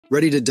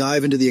Ready to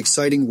dive into the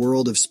exciting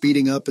world of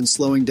speeding up and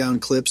slowing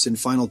down clips in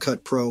Final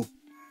Cut Pro?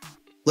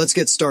 Let's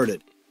get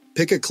started.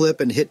 Pick a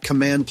clip and hit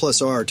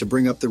Command+R to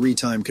bring up the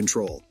retime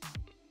control.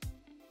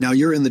 Now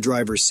you're in the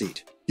driver's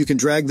seat. You can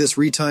drag this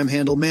retime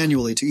handle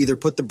manually to either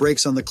put the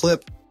brakes on the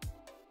clip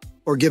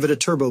or give it a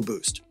turbo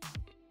boost.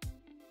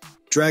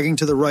 Dragging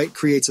to the right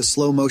creates a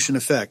slow motion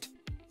effect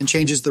and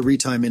changes the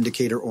retime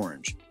indicator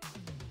orange.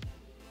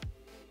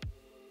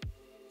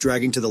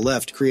 Dragging to the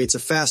left creates a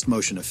fast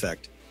motion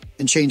effect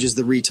and changes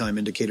the retime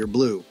indicator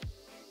blue.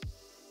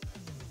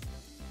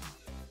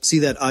 See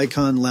that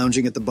icon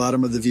lounging at the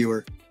bottom of the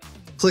viewer?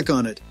 Click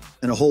on it,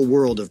 and a whole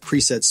world of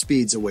preset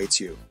speeds awaits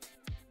you.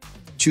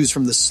 Choose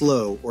from the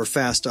slow or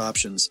fast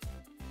options.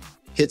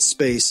 Hit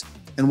space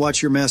and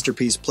watch your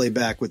masterpiece play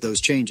back with those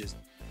changes.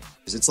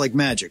 It's like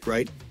magic,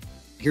 right?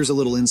 Here's a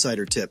little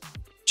insider tip.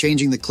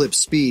 Changing the clip's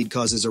speed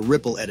causes a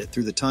ripple edit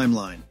through the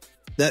timeline.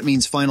 That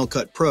means Final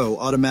Cut Pro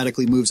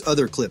automatically moves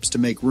other clips to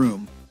make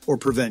room or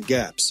prevent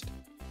gaps.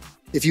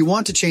 If you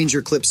want to change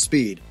your clip's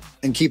speed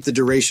and keep the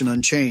duration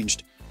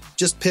unchanged,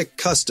 just pick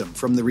Custom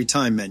from the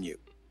Retime menu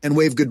and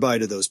wave goodbye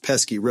to those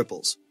pesky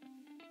ripples.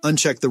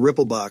 Uncheck the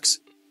ripple box,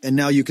 and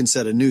now you can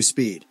set a new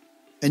speed,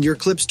 and your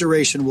clip's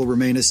duration will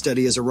remain as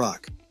steady as a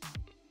rock.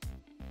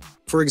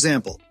 For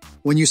example,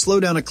 when you slow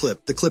down a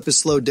clip, the clip is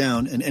slowed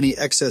down and any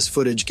excess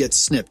footage gets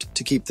snipped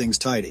to keep things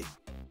tidy.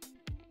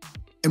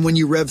 And when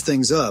you rev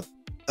things up,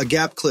 a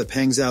gap clip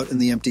hangs out in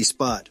the empty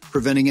spot,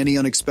 preventing any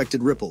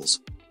unexpected ripples.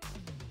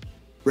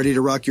 Ready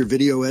to rock your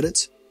video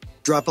edits?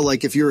 Drop a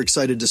like if you're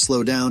excited to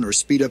slow down or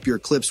speed up your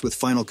clips with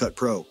Final Cut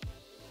Pro.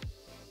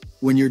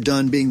 When you're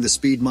done being the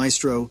speed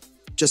maestro,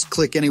 just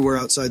click anywhere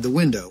outside the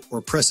window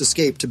or press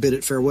escape to bid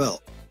it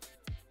farewell.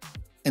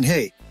 And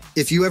hey,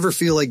 if you ever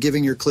feel like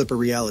giving your clip a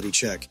reality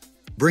check,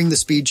 bring the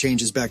speed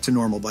changes back to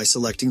normal by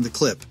selecting the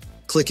clip,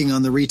 clicking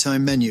on the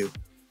retime menu,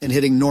 and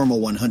hitting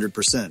normal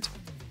 100%.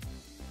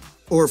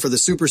 Or for the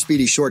super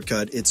speedy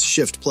shortcut, it's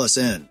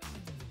Shift+N.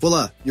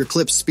 Voila, your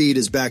clip's speed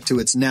is back to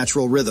its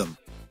natural rhythm.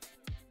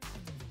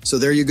 So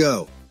there you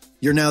go.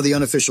 You're now the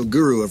unofficial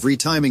guru of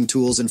retiming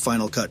tools in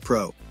Final Cut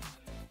Pro.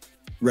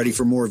 Ready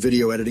for more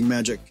video editing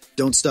magic?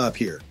 Don't stop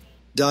here.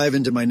 Dive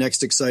into my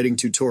next exciting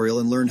tutorial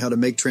and learn how to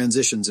make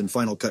transitions in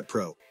Final Cut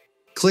Pro.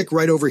 Click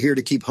right over here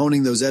to keep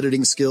honing those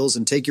editing skills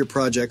and take your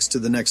projects to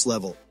the next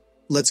level.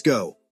 Let's go.